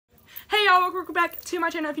Hey y'all, welcome back to my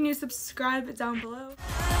channel. If you're new, subscribe down below.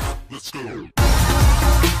 Let's go.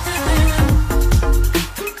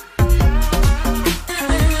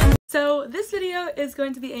 So this video is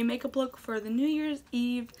going to be a makeup look for the New Year's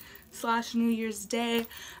Eve / New Year's Day.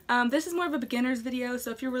 This is more of a beginner's video,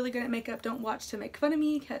 so if you're really good at makeup, don't watch to make fun of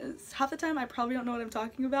me, because half the time I probably don't know what I'm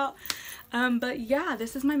talking about. But yeah,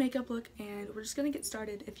 this is my makeup look, and we're just gonna get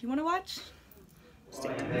started. If you want to watch, stay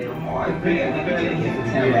tuned.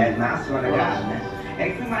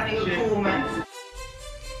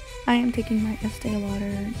 I am taking my Estee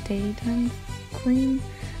Lauder Daytime Cream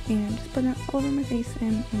and just putting it all over my face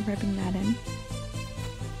and rubbing that in.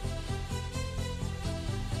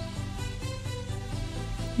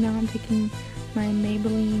 Now I'm taking my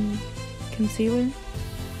Maybelline concealer.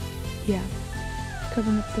 Yeah,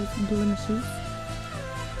 covering up those blemishes.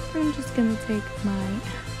 I'm just gonna take my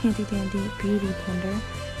handy dandy beauty blender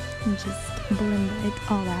and just blend it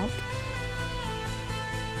all out.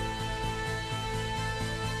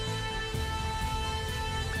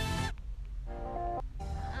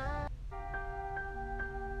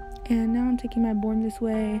 And now I'm taking my Born This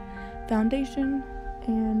Way foundation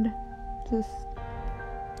and just,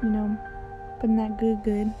 you know, putting that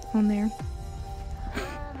good on there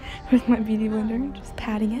with my beauty blender, just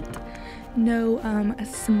patting it. No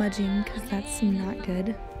smudging, because that's not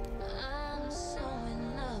good.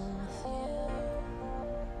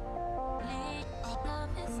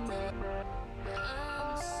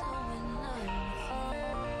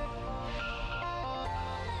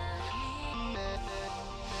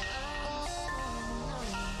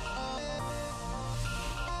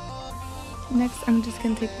 Next, I'm just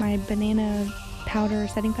going to take my banana powder,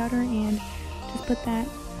 setting powder, and just put that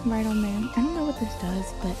right on there. I don't know what this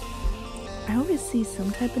does, but I always see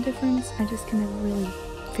some type of difference. I just can never really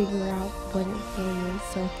figure out what it really is.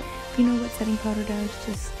 So if you know what setting powder does,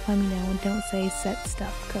 just let me know, and don't say set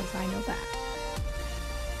stuff, because I know that.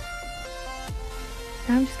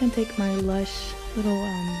 Now I'm just going to take my Lush little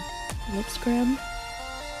lip scrub.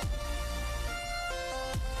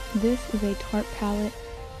 This is a Tarte palette.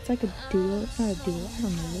 It's like a duo. It's not a duo. I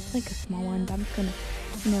don't know. It's like a small one, but I'm just gonna,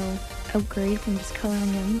 you know, upgrade from just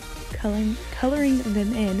coloring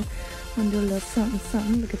them in. I'm gonna do a little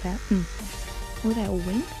something. Look at that. Oh, that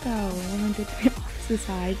wink though. I'm gonna do it to the opposite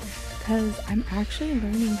side, because I'm actually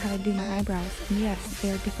learning how to do my eyebrows. And yes,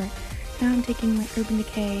 they're different. Now I'm taking my Urban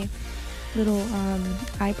Decay little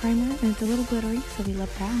eye primer, and it's a little glittery, so we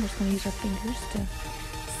love that. I'm just gonna use our fingers to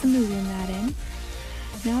smoothen that in.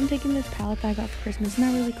 Now I'm taking this palette that I got for Christmas.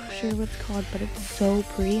 Not really sure what it's called, but it's so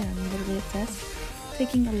pretty. I'm literally obsessed.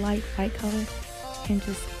 Taking a light white color and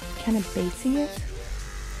just kind of basing it.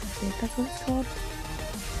 I think that's what it's called.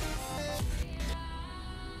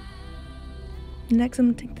 Next, I'm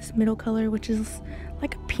going to take this middle color, which is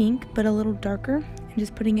like a pink, but a little darker, and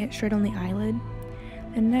just putting it straight on the eyelid.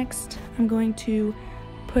 And next, I'm going to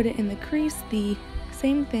put it in the crease, the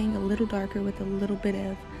same thing, a little darker with a little bit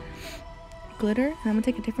of glitter. And I'm gonna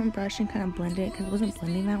take a different brush and kind of blend it, because it wasn't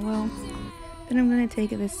blending that well. Then I'm gonna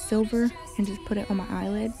take this silver and just put it on my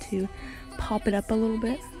eyelid to pop it up a little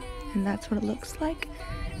bit, and that's what it looks like.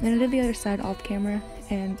 And then I did the other side off camera,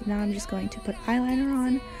 and now I'm just going to put eyeliner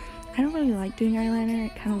on. I don't really like doing eyeliner.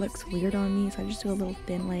 It kind of looks weird on me, so I just do a little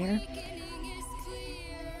thin layer.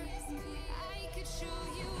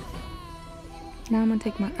 Now I'm gonna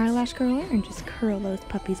take my eyelash curler and just curl those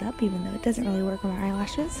puppies up, even though it doesn't really work on my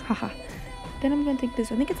eyelashes. Haha. Then I'm going to take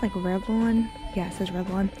this, I think it's like Revlon, yeah, it says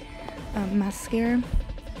Revlon, mascara.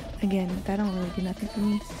 Again, that don't really do nothing for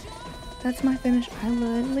me. That's my finished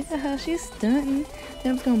eyelid. Look at how she's stunning.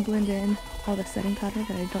 Then I'm just going to blend in all the setting powder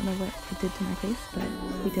that I don't know what it did to my face, but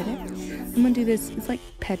we did it. I'm going to do this, it's like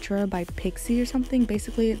Petra by Pixie or something.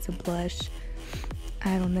 Basically, it's a blush.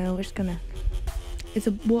 I don't know, we're just going to, it's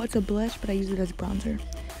a blush, but I use it as a bronzer.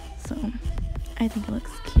 So, I think it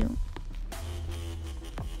looks cute.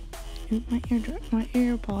 My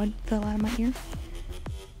AirPod fell out of my ear.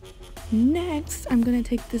 Next, I'm gonna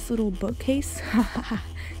take this little bookcase.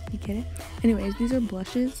 You get it? Anyways, these are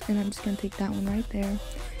blushes, and I'm just gonna take that one right there.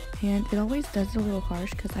 And it always does it a little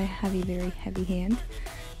harsh because I have a very heavy hand.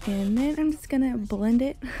 And then I'm just gonna blend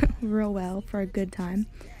it real well for a good time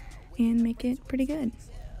and make it pretty good.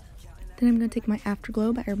 Then I'm gonna take my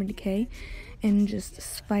Afterglow by Urban Decay and just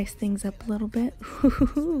spice things up a little bit.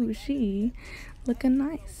 Ooh, she looking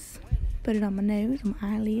nice. Put it on my nose, on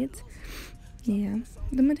my eyelids. Yeah.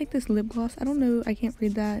 Then I'm gonna take this lip gloss. I don't know, I can't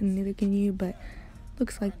read that, and neither can you, but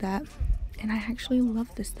looks like that. And I actually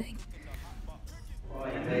love this thing.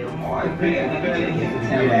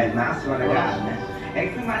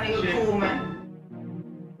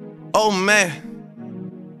 Oh man.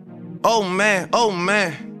 Oh man, oh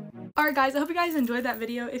man. Alright guys, I hope you guys enjoyed that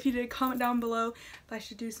video. If you did, comment down below if I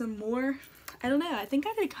should do some more. I don't know, I think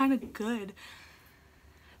I did kind of good.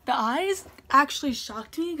 The eyes actually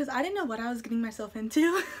shocked me because I didn't know what I was getting myself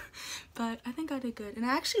into. But I think I did good. And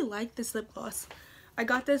I actually like this lip gloss. I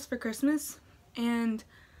got this for Christmas and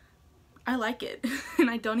I like it. And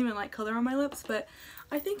I don't even like color on my lips, but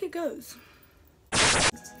I think it goes.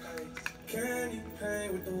 Candy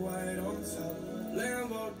paint with the white on top.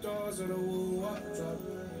 Lambo doors or the woo up drop.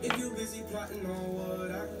 If you busy plotting on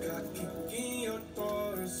what I got, kick in your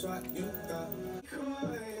door and swat you got.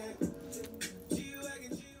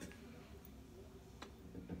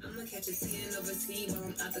 I'ma catch a 10 overseas while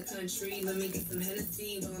I'm out the country. Let me get some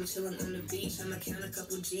Hennessy while I'm chilling on the beach. I'ma count a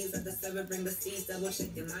couple G's at the server, bring the seats. Double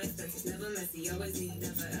checking my expenses, never messy, always neat,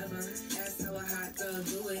 never ever. Ask how a hot girl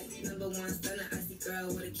do it. #1 stunner, icy girl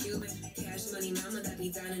with a Cuban. Cash money mama that be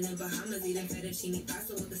dining in Bahamas, eating fettuccine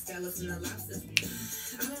pasta with the scallops and the lobsters.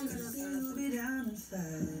 I don't got no time to be down in 5.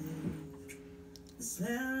 The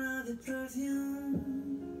smell of your perfume.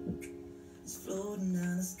 It's floating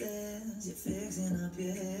down the stairs, you're fixing up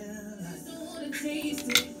your hair like I don't wanna taste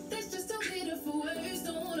it.